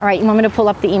All right, you want me to pull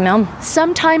up the email?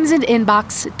 Sometimes an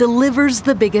inbox delivers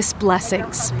the biggest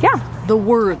blessings. Yeah. The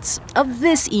words of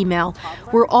this email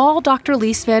were all Dr.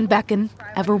 Lise Van Becken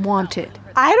ever wanted.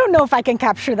 I don't know if I can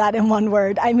capture that in one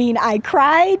word. I mean, I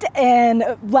cried and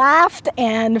laughed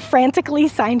and frantically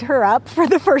signed her up for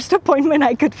the first appointment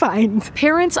I could find.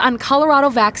 Parents on Colorado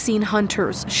vaccine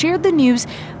hunters shared the news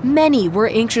many were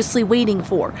anxiously waiting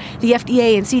for. The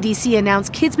FDA and CDC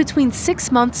announced kids between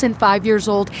 6 months and 5 years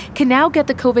old can now get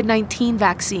the COVID-19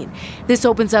 vaccine. This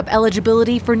opens up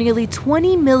eligibility for nearly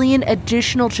 20 million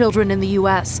additional children in the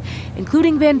U.S.,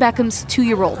 including Van Becken's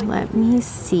 2-year-old. Let me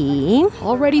see.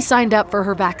 Already signed up for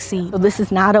her vaccine. So this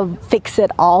is not a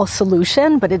fix-it-all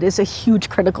solution, but it is a huge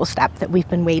critical step that we've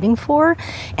been waiting for.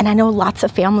 And I know lots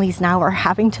of families now are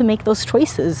having to make those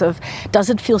choices of, does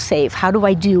it feel safe? How do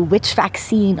I do? Which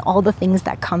vaccine? All the things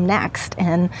that come next.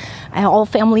 And all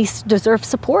families deserve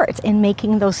support in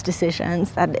making those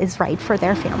decisions that is right for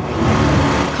their family.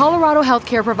 Colorado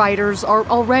healthcare providers are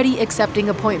already accepting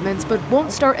appointments but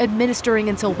won't start administering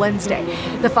until Wednesday.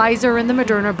 The Pfizer and the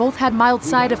Moderna both had mild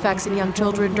side effects in young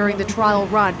children during the trial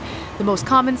run. The most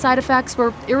common side effects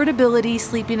were irritability,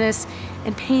 sleepiness,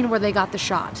 and pain where they got the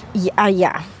shot.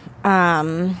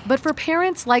 But for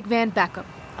parents like Van Beckham,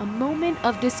 a moment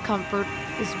of discomfort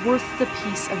is worth the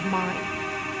peace of mind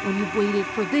when you've waited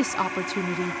for this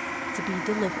opportunity to be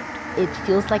delivered. It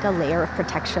feels like a layer of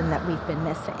protection that we've been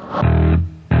missing.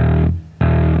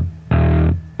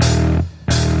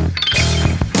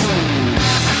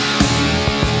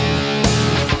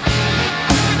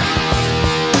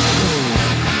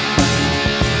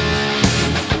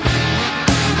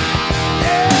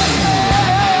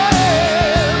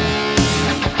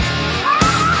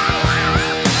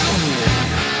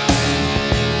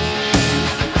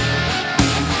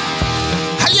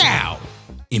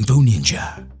 Info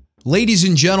Ninja. Ladies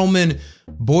and gentlemen,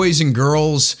 boys and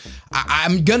girls,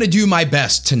 I'm going to do my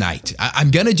best tonight.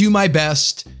 I'm going to do my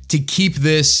best to keep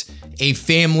this a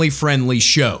family-friendly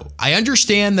show. I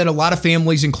understand that a lot of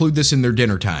families include this in their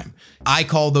dinner time. I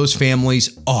call those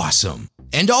families awesome.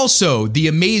 And also the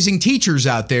amazing teachers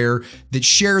out there that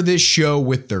share this show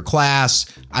with their class.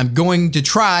 I'm going to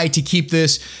try to keep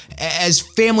this as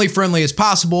family friendly as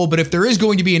possible, but if there is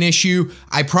going to be an issue,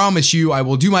 I promise you I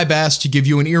will do my best to give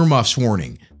you an earmuffs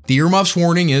warning. The earmuffs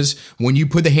warning is when you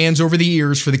put the hands over the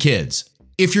ears for the kids.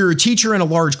 If you're a teacher in a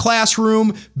large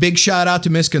classroom, big shout out to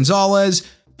Miss Gonzalez.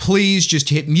 Please just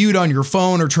hit mute on your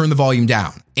phone or turn the volume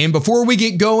down. And before we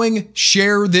get going,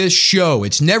 share this show.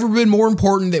 It's never been more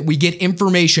important that we get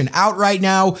information out right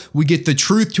now. We get the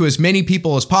truth to as many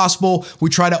people as possible. We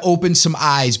try to open some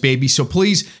eyes, baby. So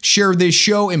please share this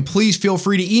show and please feel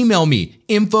free to email me,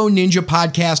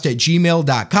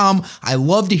 infoninjapodcast@gmail.com. I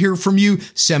love to hear from you.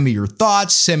 Send me your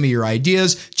thoughts, send me your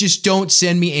ideas. Just don't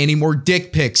send me any more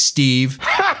dick pics, Steve.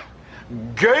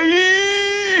 Gay!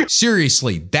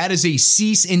 Seriously, that is a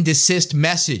cease and desist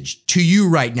message to you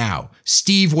right now,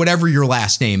 Steve, whatever your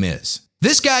last name is.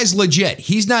 This guy's legit.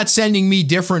 He's not sending me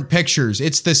different pictures.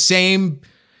 It's the same.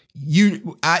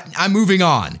 I'm moving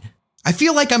on. I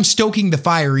feel like I'm stoking the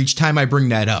fire each time I bring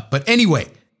that up. But anyway,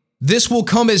 this will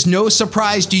come as no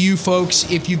surprise to you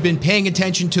folks if you've been paying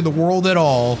attention to the world at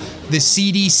all. The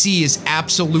CDC is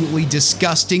absolutely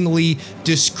disgustingly,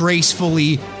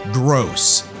 disgracefully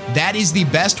gross. That is the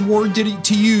best word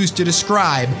to use to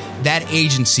describe that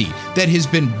agency that has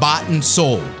been bought and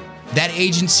sold. That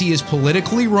agency is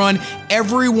politically run.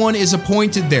 Everyone is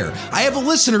appointed there. I have a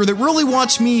listener that really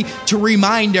wants me to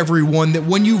remind everyone that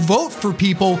when you vote for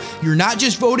people, you're not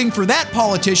just voting for that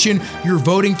politician, you're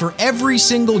voting for every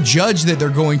single judge that they're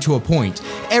going to appoint,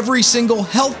 every single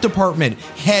health department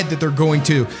head that they're going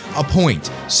to appoint.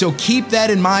 So keep that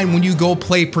in mind when you go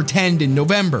play pretend in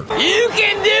November. You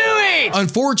can do it!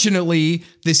 Unfortunately,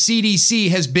 the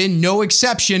CDC has been no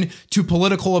exception to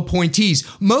political appointees.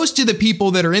 Most of the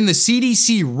people that are in the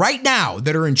CDC right now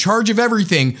that are in charge of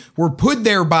everything were put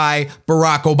there by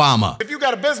Barack Obama. If you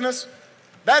got a business,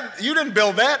 that you didn't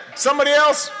build that. Somebody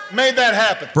else made that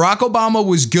happen. Barack Obama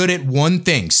was good at one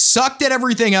thing, sucked at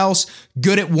everything else,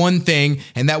 good at one thing,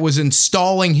 and that was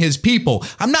installing his people.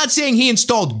 I'm not saying he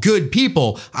installed good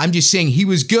people. I'm just saying he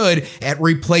was good at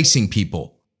replacing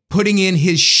people. Putting in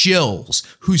his shills,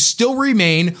 who still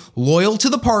remain loyal to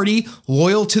the party,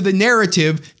 loyal to the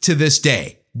narrative to this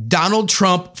day. Donald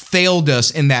Trump failed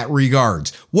us in that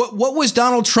regards. What was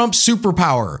Donald Trump's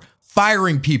superpower?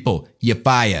 Firing people. You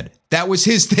fired. That was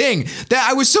his thing. That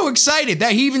I was so excited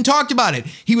that he even talked about it.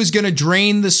 He was going to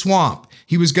drain the swamp.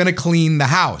 He was going to clean the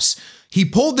house. He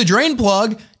pulled the drain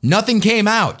plug. Nothing came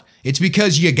out. It's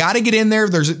because you got to get in there.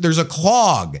 There's a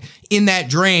clog in that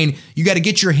drain. You got to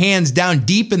get your hands down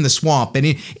deep in the swamp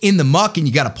and in the muck, and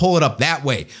you got to pull it up that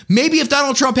way. Maybe if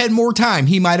Donald Trump had more time,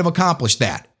 he might have accomplished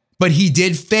that. But he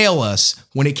did fail us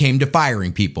when it came to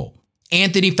firing people.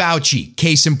 Anthony Fauci,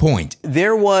 case in point.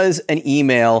 There was an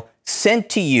email sent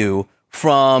to you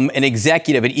from an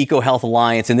executive at EcoHealth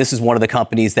Alliance, and this is one of the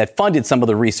companies that funded some of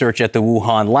the research at the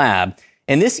Wuhan lab.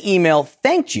 And this email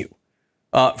thanked you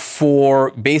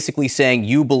for basically saying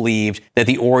you believed that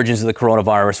the origins of the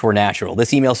coronavirus were natural.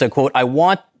 This email said, quote, I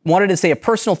wanted to say a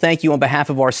personal thank you on behalf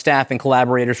of our staff and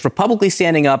collaborators for publicly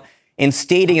standing up and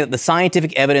stating that the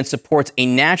scientific evidence supports a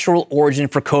natural origin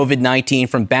for COVID-19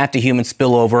 from bat to human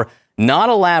spillover, not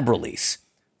a lab release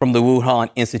from the Wuhan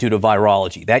Institute of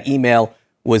Virology. That email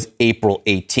was April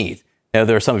 18th. Now,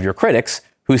 there are some of your critics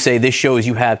who say this shows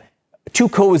you have too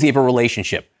cozy of a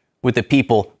relationship with the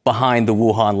people behind the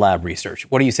Wuhan lab research.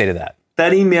 What do you say to that?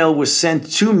 That email was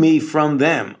sent to me from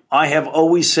them. I have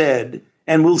always said,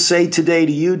 and will say today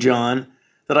to you, John,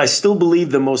 that I still believe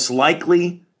the most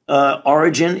likely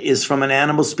origin is from an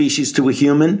animal species to a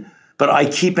human, but I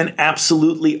keep an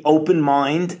absolutely open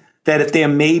mind that if there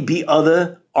may be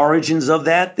other origins of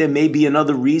that, there may be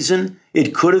another reason.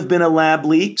 It could have been a lab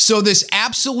leak. So this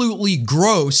absolutely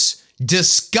gross,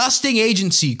 disgusting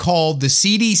agency called the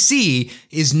CDC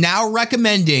is now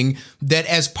recommending that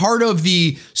as part of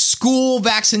the school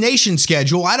vaccination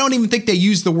schedule, I don't even think they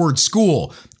use the word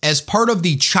school, as part of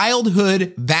the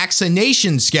childhood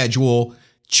vaccination schedule,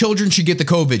 children should get the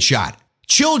COVID shot.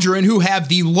 Children who have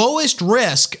the lowest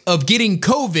risk of getting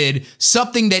COVID,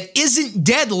 something that isn't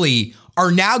deadly,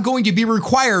 are now going to be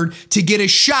required to get a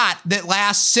shot that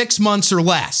lasts 6 months or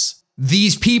less.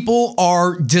 These people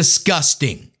are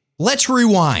disgusting. Let's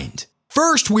rewind.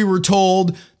 First, we were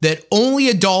told that only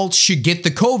adults should get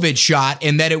the COVID shot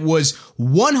and that it was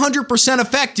 100%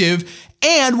 effective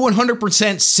and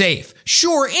 100% safe.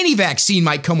 Sure, any vaccine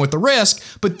might come with a risk,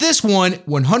 but this one,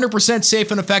 100% safe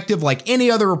and effective like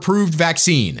any other approved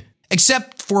vaccine,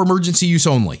 except for emergency use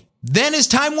only. Then as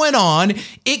time went on,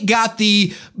 it got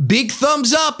the big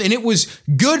thumbs up and it was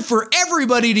good for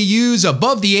everybody to use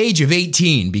above the age of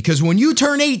 18, because when you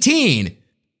turn 18,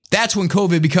 that's when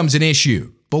COVID becomes an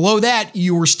issue. Below that,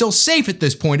 you were still safe at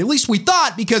this point. At least we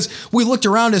thought, because we looked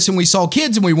around us and we saw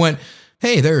kids and we went,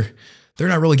 hey, they're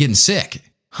not really getting sick.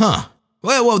 Huh.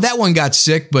 Well, that one got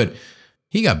sick, but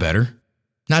he got better.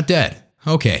 Not dead.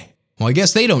 Okay. Well, I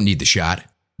guess they don't need the shot.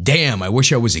 Damn, I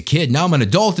wish I was a kid. Now I'm an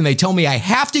adult and they tell me I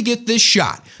have to get this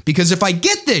shot, because if I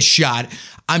get this shot,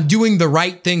 I'm doing the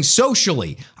right thing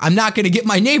socially. I'm not going to get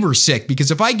my neighbor sick, because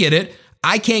if I get it,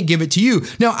 I can't give it to you.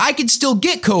 Now, I could still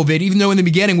get COVID, even though in the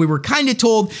beginning we were kind of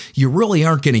told you really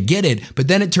aren't going to get it. But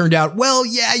then it turned out, well,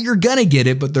 yeah, you're going to get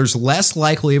it, but there's less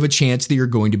likely of a chance that you're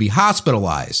going to be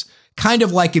hospitalized. Kind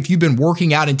of like if you've been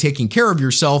working out and taking care of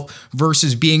yourself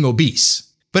versus being obese.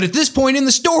 But at this point in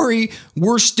the story,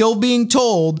 we're still being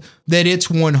told that it's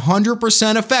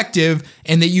 100% effective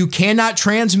and that you cannot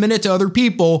transmit it to other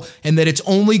people and that it's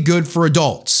only good for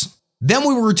adults. Then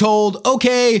we were told,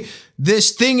 okay,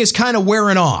 this thing is kind of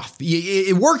wearing off.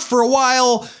 It worked for a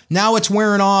while. Now it's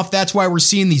wearing off. That's why we're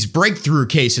seeing these breakthrough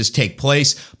cases take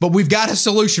place. But we've got a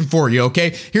solution for you,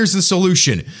 okay? Here's the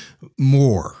solution.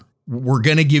 More. We're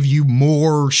going to give you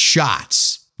more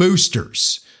shots,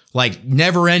 boosters. Like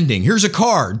never ending. Here's a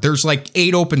card. There's like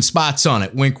 8 open spots on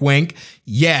it. Wink, wink.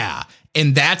 Yeah.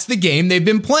 And that's the game they've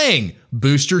been playing.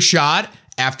 Booster shot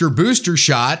after booster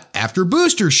shot after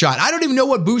booster shot. I don't even know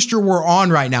what booster we're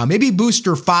on right now. Maybe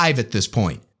booster 5 at this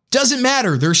point. Doesn't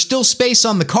matter. There's still space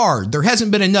on the card. There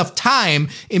hasn't been enough time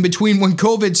in between when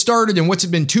COVID started and what's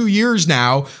it been 2 years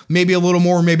now. Maybe a little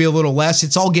more, maybe a little less.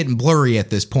 It's all getting blurry at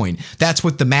this point. That's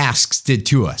what the masks did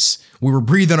to us. We were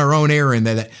breathing our own air in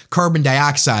that carbon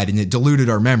dioxide and it diluted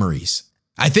our memories.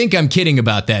 I think I'm kidding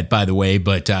about that, by the way,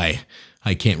 but I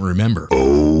can't remember.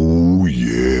 Oh,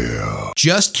 yeah.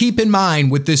 Just keep in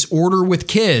mind with this order with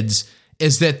kids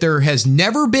is that there has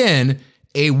never been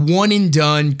a one and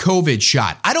done COVID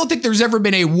shot. I don't think there's ever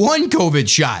been a one COVID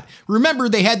shot. Remember,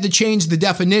 they had to change the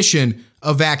definition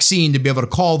of vaccine to be able to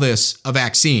call this a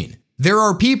vaccine. There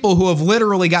are people who have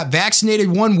literally got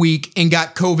vaccinated 1 week and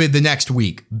got COVID the next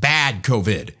week. Bad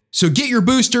COVID. So get your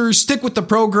boosters, stick with the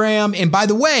program. And by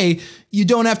the way, you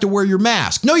don't have to wear your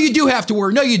mask. No, you do have to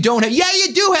wear. No, you don't have. Yeah,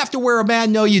 you do have to wear a mask.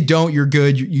 No, you don't. You're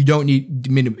good. You don't need.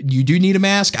 I mean, you do need a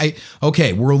mask.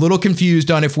 Okay. We're a little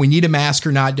confused on if we need a mask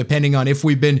or not, depending on if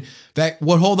we've been.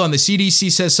 Hold on. The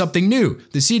CDC says something new.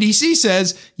 The CDC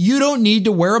says you don't need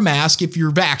to wear a mask if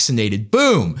you're vaccinated.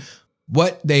 Boom.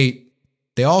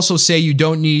 They also say you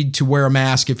don't need to wear a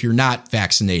mask if you're not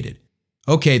vaccinated.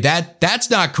 Okay, that's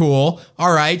not cool.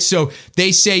 All right, so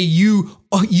they say you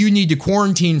need to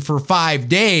quarantine for 5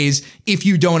 days if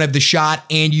you don't have the shot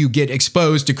and you get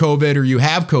exposed to COVID or you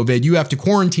have COVID. You have to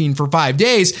quarantine for 5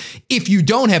 days if you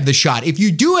don't have the shot. If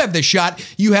you do have the shot,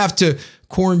 you have to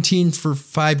quarantine for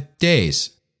 5 days.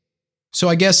 So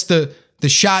I guess the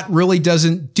shot really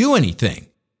doesn't do anything.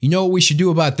 You know what we should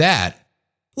do about that?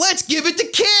 Let's give it to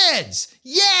kids!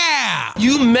 Yeah!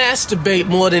 You masturbate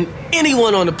more than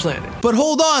anyone on the planet. But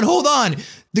hold on.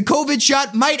 The COVID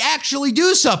shot might actually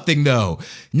do something, though.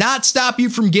 Not stop you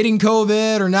from getting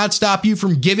COVID or not stop you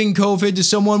from giving COVID to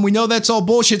someone. We know that's all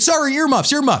bullshit. Sorry,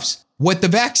 earmuffs. What the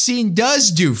vaccine does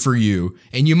do for you,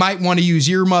 and you might want to use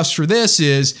earmuffs for this,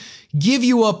 is give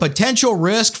you a potential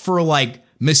risk for like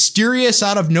mysterious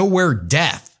out of nowhere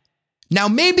death. Now,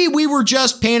 maybe we were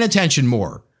just paying attention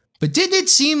more, but didn't it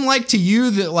seem like to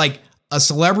you that like a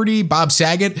celebrity, Bob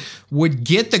Saget, would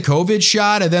get the COVID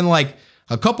shot and then like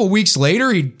a couple weeks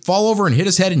later, he'd fall over and hit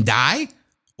his head and die?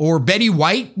 Or Betty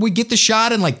White would get the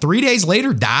shot and like 3 days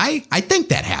later die? I think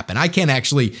that happened. I can't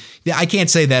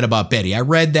say that about Betty. I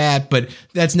read that, but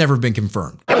that's never been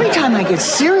confirmed. Every time I get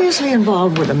seriously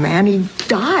involved with a man, he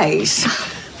dies.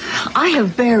 I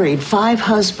have buried 5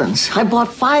 husbands. I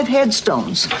bought 5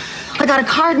 headstones. I got a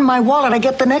card in my wallet. I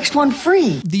get the next one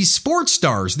free. These sports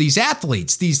stars, these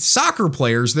athletes, these soccer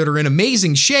players that are in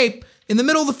amazing shape, in the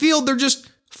middle of the field, they're just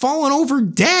falling over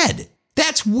dead.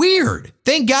 That's weird.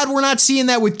 Thank God we're not seeing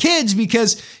that with kids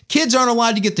because kids aren't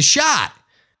allowed to get the shot.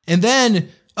 And then,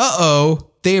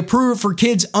 they approve it for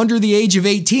kids under the age of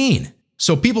 18.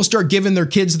 So people start giving their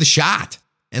kids the shot.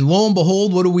 And lo and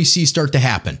behold, what do we see start to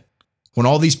happen? When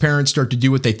all these parents start to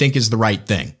do what they think is the right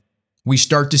thing, we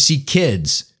start to see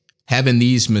kids having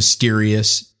these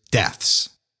mysterious deaths.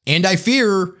 And I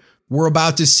fear we're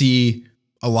about to see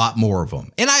a lot more of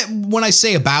them. And when I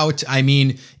say about, I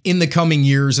mean in the coming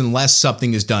years unless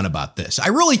something is done about this. I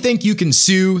really think you can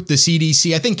sue the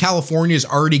CDC. I think California is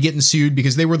already getting sued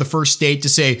because they were the first state to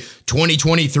say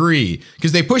 2023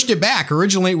 because they pushed it back.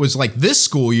 Originally, it was like this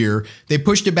school year. They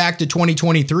pushed it back to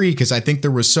 2023 because I think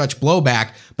there was such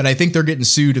blowback, but I think they're getting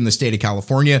sued in the state of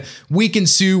California. We can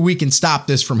sue. We can stop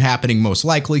this from happening most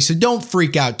likely. So don't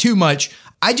freak out too much.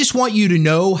 I just want you to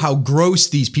know how gross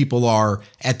these people are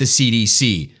at the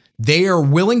CDC. They are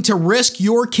willing to risk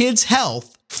your kid's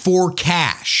health for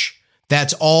cash.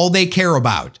 That's all they care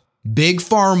about. Big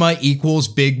pharma equals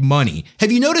big money.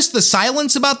 Have you noticed the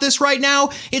silence about this right now?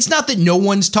 It's not that no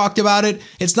one's talked about it.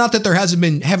 It's not that there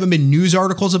haven't been news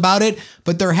articles about it,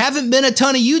 but there haven't been a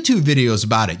ton of YouTube videos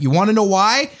about it. You want to know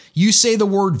why? You say the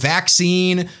word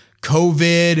vaccine,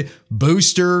 COVID,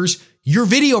 boosters, your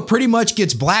video pretty much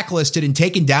gets blacklisted and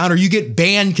taken down, or you get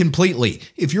banned completely.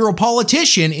 If you're a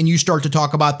politician and you start to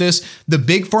talk about this, the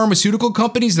big pharmaceutical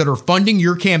companies that are funding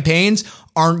your campaigns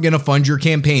aren't going to fund your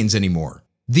campaigns anymore.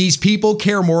 These people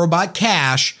care more about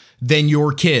cash than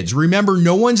your kids. Remember,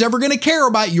 no one's ever going to care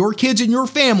about your kids and your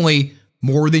family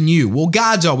more than you. Well,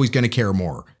 God's always going to care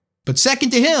more. But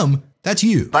second to him, that's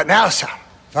you. But now, son,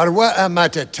 for what am I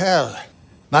to tell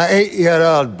my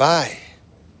 8-year-old boy?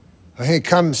 He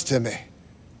comes to me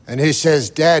and he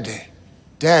says, Daddy,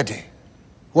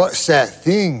 what's that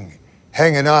thing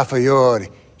hanging off of your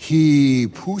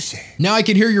pussy? Now I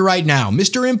can hear you right now.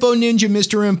 Mr. Info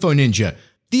Ninja.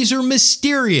 These are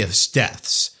mysterious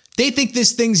deaths. They think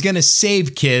this thing's going to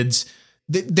save kids.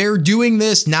 They're doing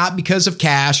this not because of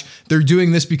cash. They're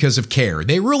doing this because of care.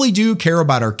 They really do care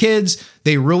about our kids.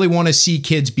 They really want to see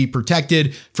kids be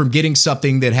protected from getting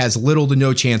something that has little to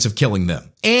no chance of killing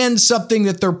them. And something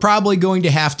that they're probably going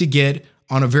to have to get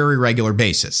on a very regular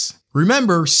basis.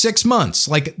 Remember, 6 months.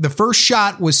 Like the first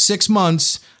shot was 6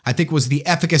 months, I think was the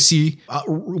efficacy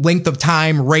length of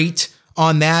time rate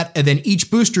on that. And then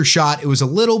each booster shot, it was a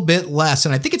little bit less.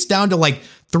 And I think it's down to like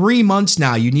 3 months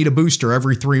now. You need a booster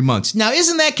every 3 months. Now,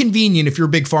 isn't that convenient if you're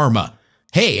big pharma?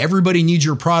 Hey, everybody needs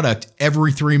your product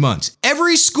every 3 months.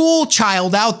 Every school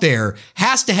child out there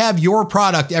has to have your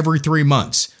product every 3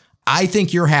 months. I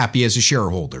think you're happy as a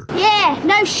shareholder. Yeah,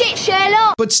 no shit,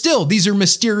 Sherlock. But still, these are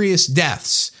mysterious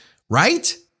deaths,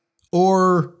 right?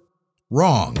 Or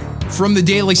wrong? From the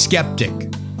Daily Skeptic.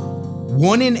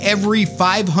 1 in every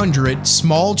 500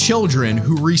 small children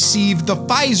who receive the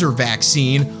Pfizer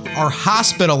vaccine are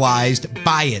hospitalized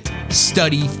by it,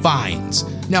 study finds.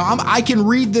 Now, I can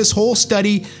read this whole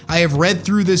study. I have read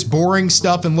through this boring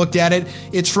stuff and looked at it.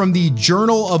 It's from the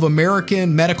Journal of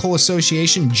American Medical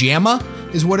Association, JAMA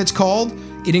is what it's called.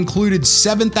 It included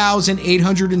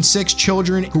 7,806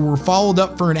 children who were followed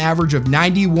up for an average of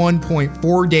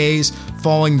 91.4 days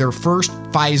following their first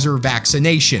Pfizer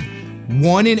vaccination.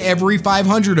 1 in every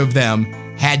 500 of them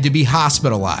had to be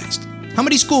hospitalized. How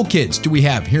many school kids do we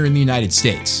have here in the United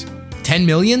States? 10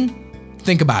 million?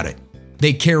 Think about it.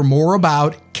 They care more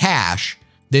about cash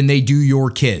than they do your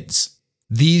kids.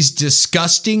 These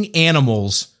disgusting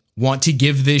animals want to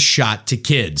give this shot to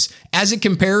kids. As it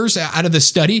compares, out of the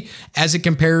study, as it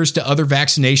compares to other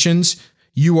vaccinations,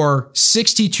 you are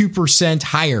 62%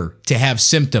 higher to have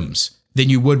symptoms than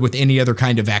you would with any other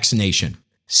kind of vaccination.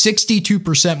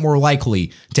 62% more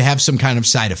likely to have some kind of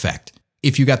side effect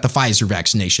if you got the Pfizer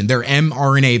vaccination, their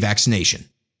mRNA vaccination,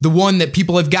 the one that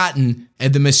people have gotten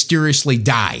and then mysteriously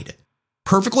died.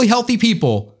 Perfectly healthy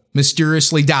people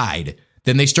mysteriously died.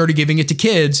 Then they started giving it to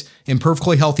kids, and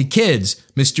perfectly healthy kids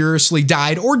mysteriously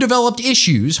died or developed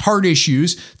issues, heart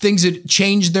issues, things that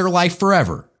changed their life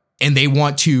forever. And they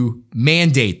want to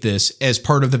mandate this as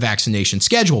part of the vaccination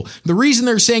schedule. The reason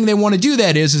they're saying they want to do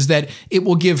that is that it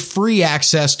will give free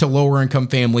access to lower income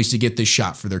families to get this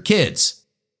shot for their kids.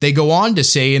 They go on to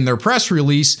say in their press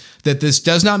release that this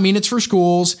does not mean it's for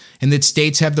schools and that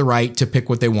states have the right to pick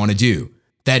what they want to do.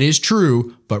 That is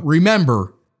true, but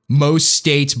remember, most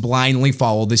states blindly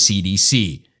follow the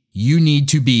CDC. You need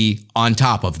to be on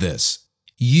top of this.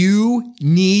 You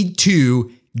need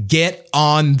to get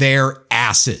on their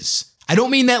asses. I don't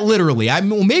mean that literally.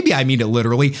 Maybe I mean it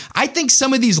literally. I think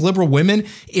some of these liberal women,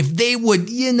 if they would,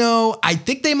 I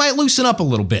think they might loosen up a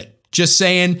little bit. Just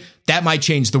saying, that might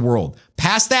change the world.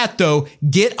 Past that, though,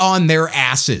 get on their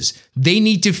asses. They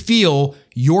need to feel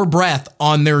your breath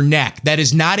on their neck. That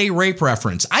is not a rape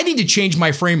reference. I need to change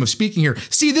my frame of speaking here.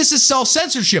 See, this is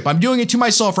self-censorship. I'm doing it to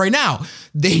myself right now.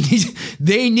 They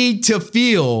need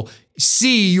to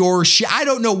see your I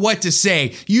don't know what to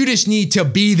say. You just need to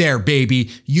be there,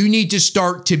 baby. You need to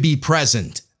start to be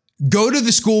present. Go to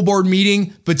the school board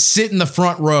meeting, but sit in the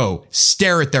front row.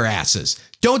 Stare at their asses.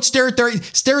 Don't stare at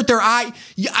their eye.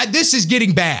 This is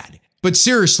getting bad. But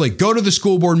seriously, go to the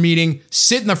school board meeting,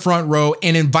 sit in the front row,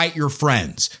 and invite your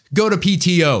friends. Go to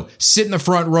PTO, sit in the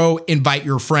front row, invite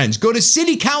your friends. Go to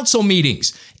city council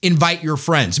meetings, invite your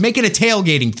friends. Make it a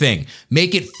tailgating thing.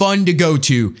 Make it fun to go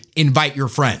to, invite your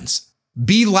friends.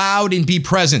 Be loud and be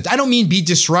present. I don't mean be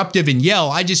disruptive and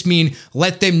yell. I just mean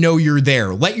let them know you're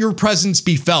there. Let your presence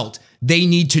be felt. They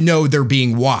need to know they're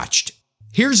being watched.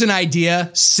 Here's an idea.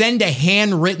 Send a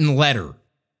handwritten letter.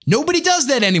 Nobody does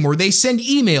that anymore. They send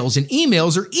emails, and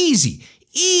emails are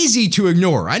easy to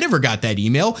ignore. I never got that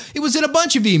email. It was in a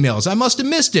bunch of emails. I must have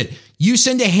missed it. You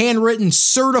send a handwritten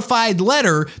certified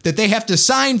letter that they have to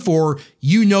sign for.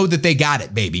 You know that they got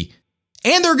it, baby.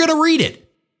 And they're going to read it.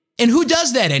 And who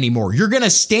does that anymore? You're going to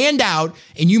stand out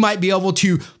and you might be able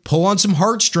to pull on some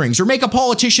heartstrings or make a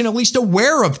politician at least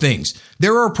aware of things.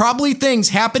 There are probably things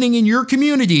happening in your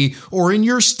community or in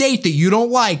your state that you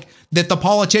don't like that the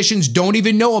politicians don't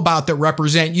even know about that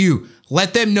represent you.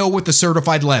 Let them know with the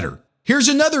certified letter. Here's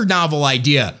another novel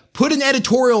idea. Put an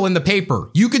editorial in the paper.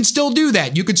 You can still do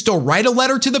that. You can still write a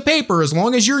letter to the paper. As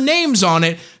long as your name's on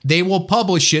it, they will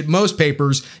publish it, most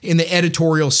papers, in the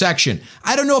editorial section.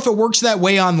 I don't know if it works that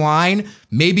way online.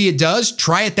 Maybe it does.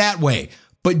 Try it that way.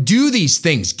 But do these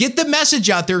things. Get the message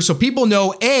out there so people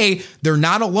know, A, they're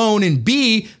not alone, and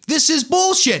B, this is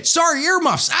bullshit. Sorry,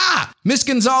 earmuffs. Miss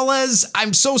Gonzalez,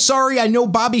 I'm so sorry. I know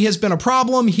Bobby has been a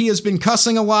problem. He has been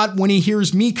cussing a lot when he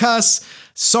hears me cuss.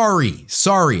 Sorry.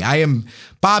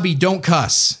 Bobby, don't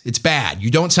cuss. It's bad.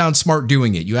 You don't sound smart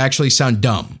doing it. You actually sound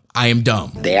dumb. I am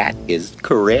dumb. That is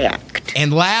correct.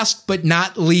 And last but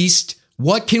not least,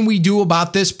 what can we do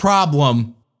about this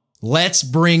problem? Let's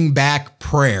bring back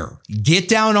prayer. Get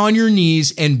down on your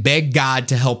knees and beg God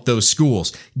to help those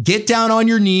schools. Get down on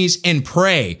your knees and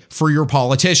pray for your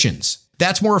politicians.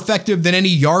 That's more effective than any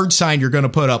yard sign you're going to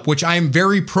put up, which I am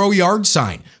very pro yard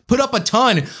sign. Put up a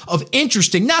ton of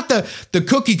interesting, not the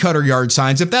cookie cutter yard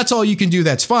signs. If that's all you can do,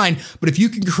 that's fine. But if you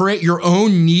can create your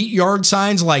own neat yard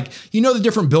signs, like, the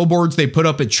different billboards they put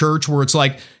up at church where it's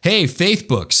like, hey, faith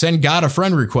book, send God a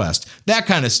friend request, that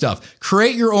kind of stuff.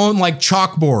 Create your own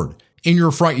chalkboard in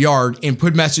your front yard and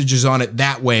put messages on it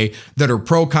that way that are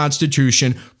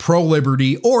pro-Constitution,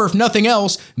 pro-liberty, or if nothing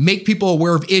else, make people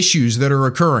aware of issues that are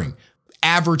occurring.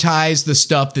 Advertise the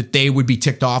stuff that they would be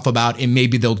ticked off about, and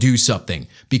maybe they'll do something,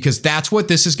 because that's what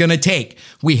this is going to take.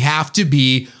 We have to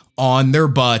be on their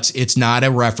butts. It's not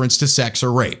a reference to sex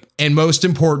or rape. And most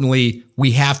importantly,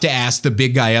 we have to ask the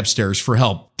big guy upstairs for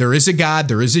help. There is a God,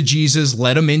 there is a Jesus.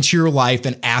 Let him into your life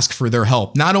and ask for their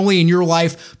help, not only in your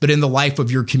life, but in the life of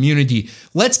your community.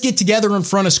 Let's get together in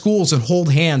front of schools and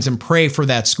hold hands and pray for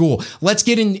that school. Let's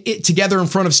get together in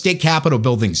front of state capitol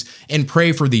buildings and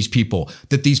pray for these people,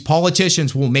 that these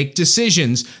politicians will make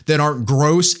decisions that aren't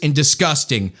gross and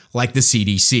disgusting like the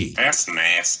CDC. That's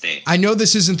nasty. I know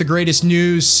this isn't the greatest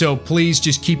news, so please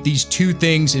just keep these two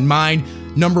things in mind.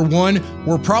 Number one,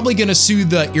 we're probably going to sue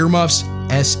the earmuffs,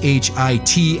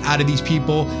 SHIT, out of these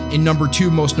people. And number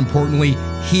two, most importantly,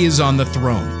 he is on the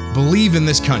throne. Believe in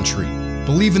this country.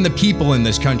 Believe in the people in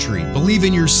this country. Believe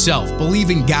in yourself. Believe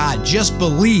in God. Just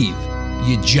believe.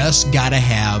 You just gotta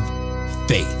have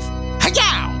faith.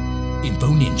 Hi-yow! Info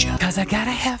Ninja. 'Cause I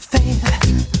gotta have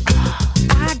faith.